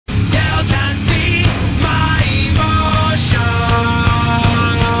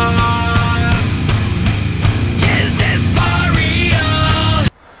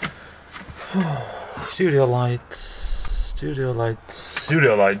Studio lights, studio lights,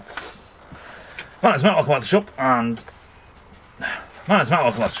 studio lights. Right, it's Matt, welcome back to the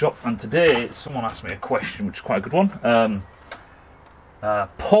shop, and today someone asked me a question, which is quite a good one.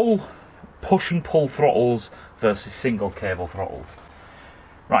 Push and pull throttles versus single cable throttles.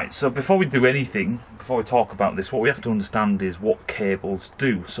 Right, so before we do anything, before we talk about this, what we have to understand is what cables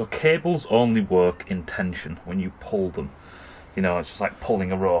do. So cables only work in tension when you pull them. You know, it's just like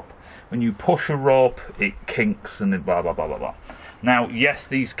pulling a rope. When you push a rope, it kinks and it blah blah blah blah blah. Now, yes,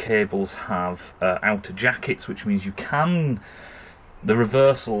 these cables have outer jackets, which means you can. The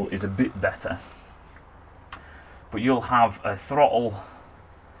reversal is a bit better, but you'll have a throttle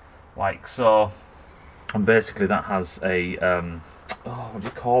like so, and basically that has a what do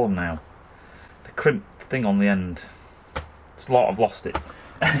you call them now? The crimped thing on the end. I've lost it.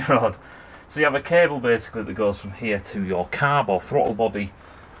 Anyway, so you have a cable basically that goes from here to your carb or throttle body,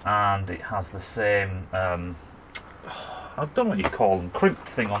 and it has the same I don't know what you call them, crimped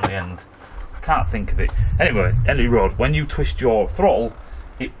thing on the end. I can't think of it. Anyway, when you twist your throttle,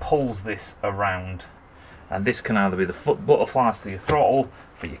 it pulls this around, and this can either be the foot butterflies to your throttle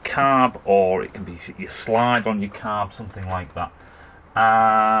for your carb, or it can be your slide on your carb, something like that.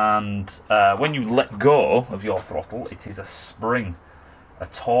 And when you let go of your throttle, it is a spring, a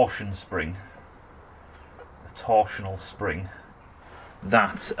torsion spring, a torsional spring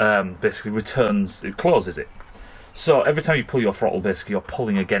that basically returns, it closes it. So every time you pull your throttle, basically you're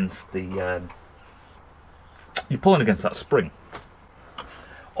pulling against the that spring.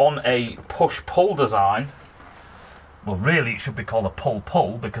 On a push-pull design, well, really it should be called a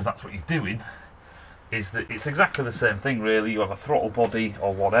pull-pull, because that's what you're doing. Is that it's exactly the same thing, really. You have a throttle body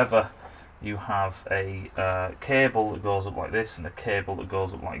or whatever. You have a cable that goes up like this, and a cable that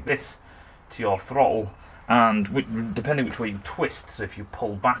goes up like this to your throttle. And depending which way you twist, so if you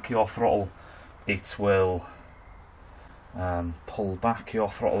pull back your throttle, it will pull back your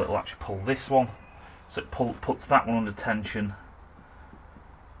throttle. It'll actually pull this one, so it puts that one under tension,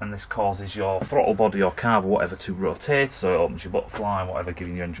 and this causes your throttle body or carb or whatever to rotate. So it opens your butterfly, whatever,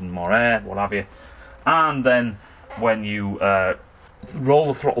 giving your engine more air, what have you. And then when you roll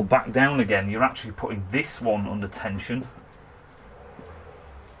the throttle back down again, you're actually putting this one under tension,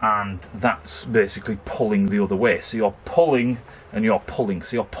 and that's basically pulling the other way. So you're pulling and you're pulling.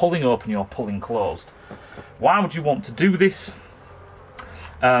 So you're pulling open, you're pulling closed. Why would you want to do this?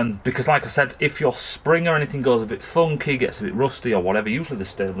 Because like I said, if your spring or anything goes a bit funky, gets a bit rusty or whatever, usually they're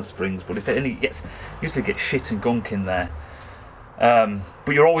stainless springs, but if it usually gets shit and gunk in there.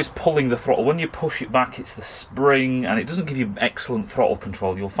 But you're always pulling the throttle. When you push it back, it's the spring, and it doesn't give you excellent throttle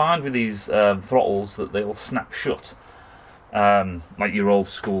control. You'll find with these throttles that they'll snap shut. Like your old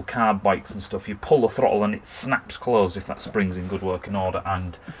school carb bikes and stuff, you pull the throttle and it snaps closed if that spring's in good working order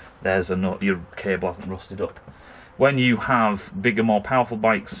and there's your cable hasn't rusted up. When you have bigger, more powerful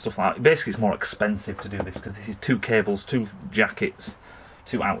bikes and stuff like that, basically it's more expensive to do this, because this is 2 cables, 2 jackets,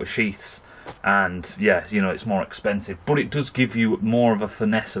 2 outer sheaths, and yeah, you know, it's more expensive, but it does give you more of a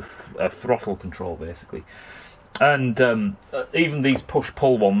finesse of throttle control basically. And even these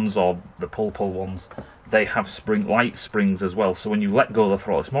push-pull ones, or the pull-pull ones, they have light springs as well, so when you let go of the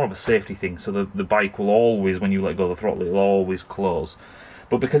throttle, it's more of a safety thing, so the bike will always, when you let go of the throttle, it'll always close.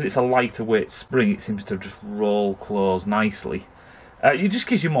 But because it's a lighter weight spring, it seems to just roll close nicely. It just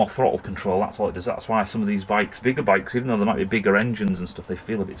gives you more throttle control, that's all it does. That's why some of these bikes, bigger bikes, even though they might be bigger engines and stuff, they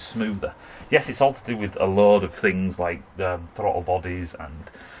feel a bit smoother. Yes, it's all to do with a load of things like throttle bodies and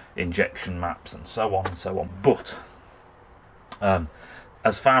injection maps and so on and so on. But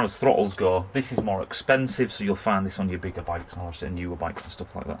as far as throttles go, this is more expensive, so you'll find this on your bigger bikes and obviously newer bikes and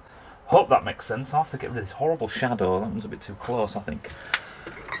stuff like that. Hope that makes sense. I'll have to get rid of this horrible shadow. That one's a bit too close, I think.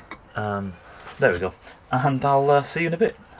 There we go. And I'll see you in a bit.